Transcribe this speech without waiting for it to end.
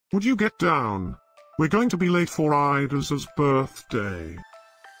Would you get down? We're going to be late for İdas's birthday.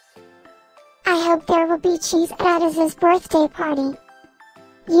 I hope there will be cheese at İdas's birthday party.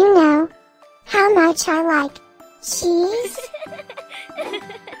 You know how much I like cheese.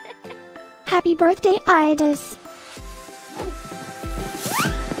 Happy birthday, İdas.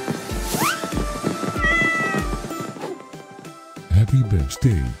 Happy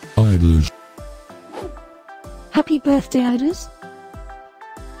birthday, İdas. Happy birthday, İdas.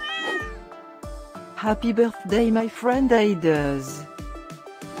 Happy birthday, my friend İdas.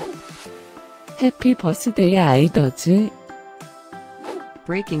 Happy birthday, İdas.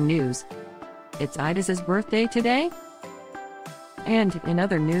 Breaking news. It's İdas's birthday today? And in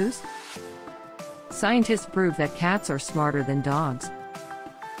other news, scientists prove that cats are smarter than dogs.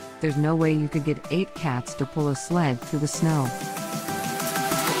 There's no way you could get 8 cats to pull a sled through the snow.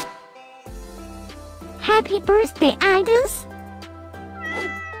 Happy birthday, İdas.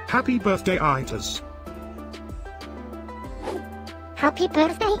 Happy birthday, İdas. Happy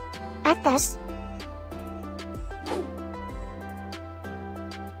birthday, İdas.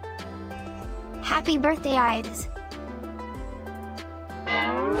 Happy birthday, İdas.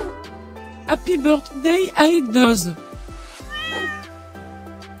 Happy birthday, İdas.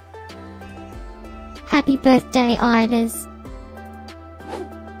 Happy birthday, İdas.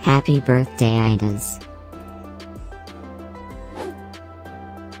 Happy birthday, İdas.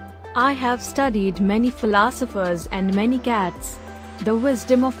 I have studied many philosophers and many cats. The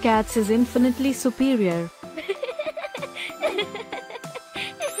wisdom of cats is infinitely superior.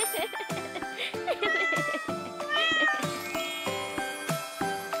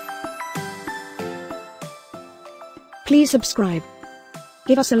 Please subscribe,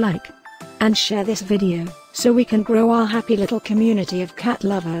 give us a like, and share this video, so we can grow our happy little community of cat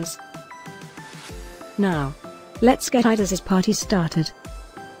lovers. Now, let's get İdas's party started.